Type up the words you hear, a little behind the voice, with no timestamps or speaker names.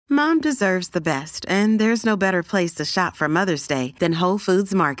Mom deserves the best, and there's no better place to shop for Mother's Day than Whole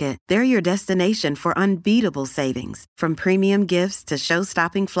Foods Market. They're your destination for unbeatable savings, from premium gifts to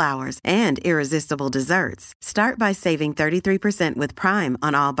show-stopping flowers and irresistible desserts. Start by saving 33% with Prime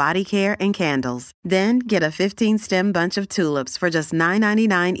on all body care and candles. Then get a 15-stem bunch of tulips for just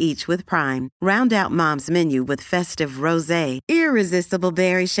 $9.99 each with Prime. Round out Mom's menu with festive rosé, irresistible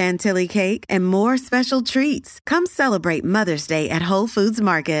berry chantilly cake, and more special treats. Come celebrate Mother's Day at Whole Foods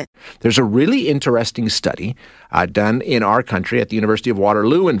Market. There's a really interesting study done in our country at the University of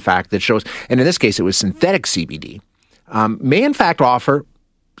Waterloo, in fact, that shows, and in this case it was synthetic CBD, may in fact offer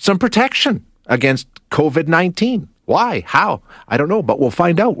some protection against COVID-19. Why? How? I don't know, but we'll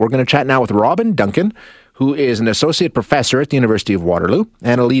find out. We're going to chat now with Robin Duncan, who is an associate professor at the University of Waterloo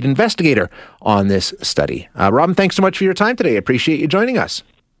and a lead investigator on this study. Robin, thanks so much for your time today. I appreciate you joining us.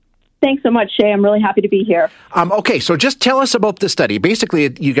 Thanks so much, Shay. I'm really happy to be here. Okay, so just tell us about the study.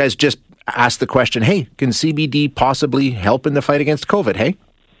 Basically, you guys just asked the question, hey, can CBD possibly help in the fight against COVID, hey?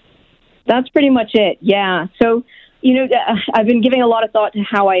 That's pretty much it, yeah. So, I've been giving a lot of thought to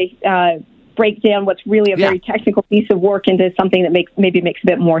how I break down what's really a very technical piece of work into something that makes a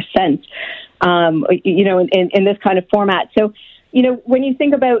bit more sense, in this kind of format. So, when you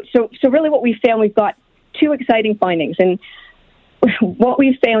think about, so really what we found, we've got two exciting findings. And what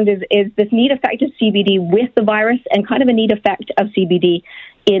we've found is this neat effect of CBD with the virus and kind of a neat effect of CBD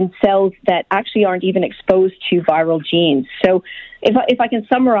in cells that actually aren't even exposed to viral genes. So if I can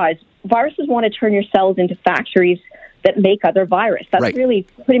summarize, viruses want to turn your cells into factories that make other virus. That's really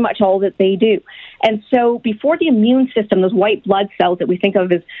pretty much all that they do. And so before the immune system, those white blood cells that we think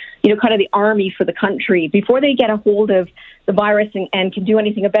of as, kind of the army for the country, before they get a hold of the virus and can do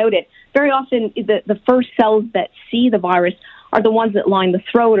anything about it, very often the first cells that see the virus are the ones that line the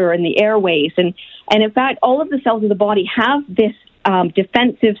throat or in the airways. And in fact, all of the cells of the body have this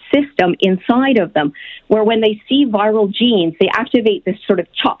defensive system inside of them, where when they see viral genes, they activate this sort of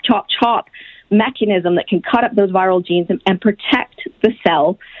chop mechanism that can cut up those viral genes and protect the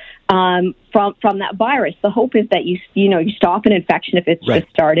cell from that virus. The hope is that you stop an infection if it's just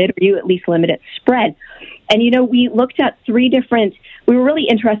started, or you at least limit its spread. And we looked at we were really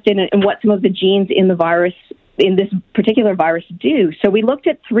interested in what some of the genes in the virus, in this particular virus, do. So we looked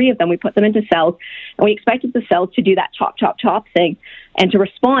at 3 of them. We put them into cells, and we expected the cells to do that chop thing and to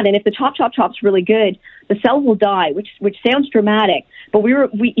respond. And if the chop's really good, the cell will die, which sounds dramatic, but we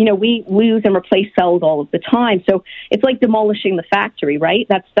lose and replace cells all of the time. So it's like demolishing the factory, right?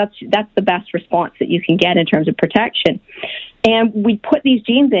 That's the best response that you can get in terms of protection. And we put these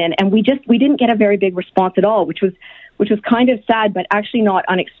genes in, and we didn't get a very big response at all, which was kind of sad, but actually not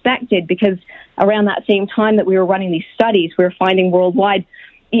unexpected, because around that same time that we were running these studies, we were finding worldwide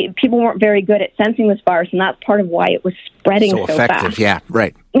people weren't very good at sensing this virus, and that's part of why it was spreading so effective. fast. Yeah,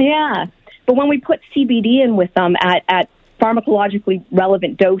 right. Yeah. But when we put CBD in with them at pharmacologically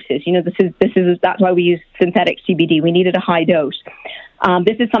relevant doses, that's why we use synthetic CBD. We needed a high dose.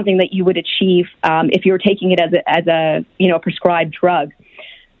 This is something that you would achieve if you were taking it as a prescribed drug.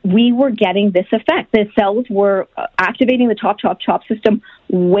 We were getting this effect. The cells were activating the chop system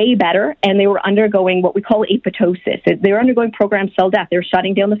way better, and they were undergoing what we call apoptosis. They were undergoing programmed cell death. They were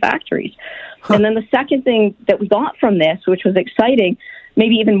shutting down the factories. And then the second thing that we got from this, which was exciting,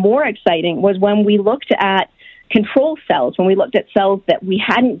 maybe even more exciting, was when we looked at control cells, when we looked at cells that we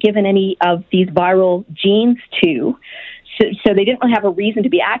hadn't given any of these viral genes to, so they didn't really have a reason to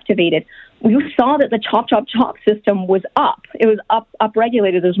be activated. We saw that the chop system was up. It was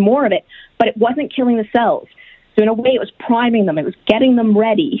up-regulated. There's more of it, but it wasn't killing the cells. So in a way, it was priming them. It was getting them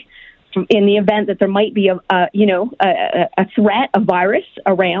ready in the event that there might be a threat, a virus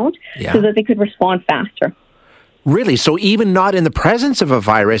around, so that they could respond faster. Really? So even not in the presence of a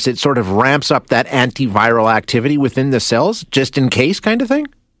virus, it sort of ramps up that antiviral activity within the cells, just in case kind of thing?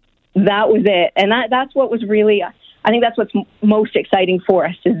 That was it. And that's what was really... I think that's what's most exciting for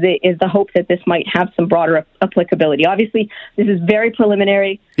us is the hope that this might have some broader applicability. Obviously, this is very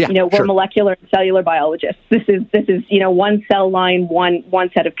preliminary. We're molecular and cellular biologists. This is one cell line,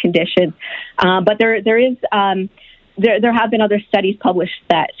 one set of conditions. But there have been other studies published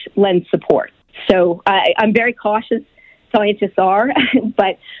that lend support. So I'm very cautious. Scientists are,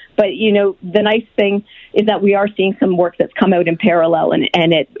 but the nice thing is that we are seeing some work that's come out in parallel,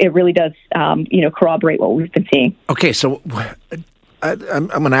 and it really does corroborate what we've been seeing. Okay, so I'm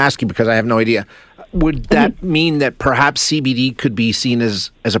going to ask you because I have no idea. Would that mean that perhaps CBD could be seen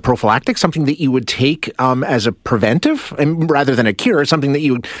as a prophylactic, something that you would take as a preventive, and rather than a cure, something that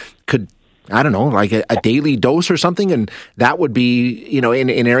you could I don't know, like a daily dose or something, and that would be,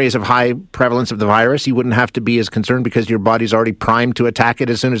 in areas of high prevalence of the virus, you wouldn't have to be as concerned because your body's already primed to attack it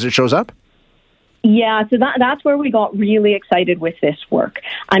as soon as it shows up? Yeah, so that's where we got really excited with this work.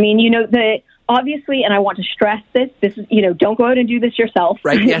 I mean, obviously, and I want to stress this is, don't go out and do this yourself.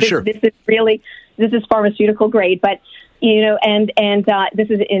 Right, yeah, sure. This is pharmaceutical grade, but, this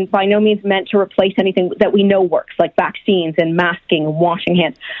is by no means meant to replace anything that we know works, like vaccines and masking and washing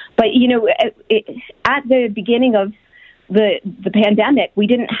hands. But, at the beginning of the pandemic, we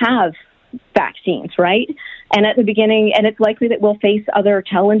didn't have vaccines, right? And at the beginning, and it's likely that we'll face other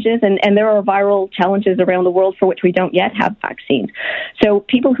challenges, and there are viral challenges around the world for which we don't yet have vaccines. So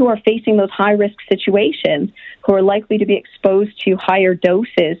people who are facing those high-risk situations, who are likely to be exposed to higher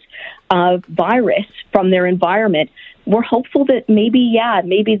doses of virus from their environment, we're hopeful that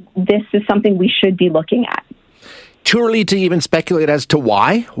maybe this is something we should be looking at. Too early to even speculate as to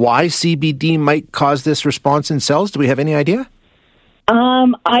why CBD might cause this response in cells. Do we have any idea?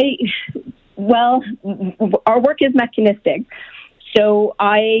 Well, our work is mechanistic, so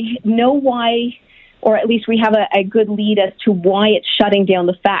I know why, or at least we have a good lead as to why it's shutting down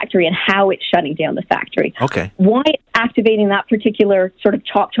the factory and how it's shutting down the factory. Okay. Why it's activating that particular sort of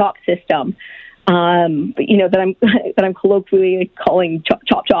chop system, that I'm colloquially calling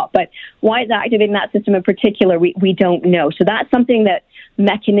chop, but why it's activating that system in particular, we don't know. So that's something that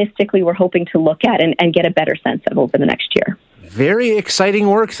mechanistically we're hoping to look at and get a better sense of over the next year. Very exciting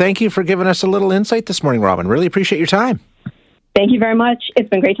work. Thank you for giving us a little insight this morning, Robin. Really appreciate your time. Thank you very much. It's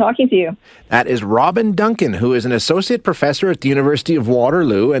been great talking to you. That is Robin Duncan, who is an associate professor at the University of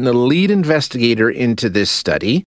Waterloo and the lead investigator into this study.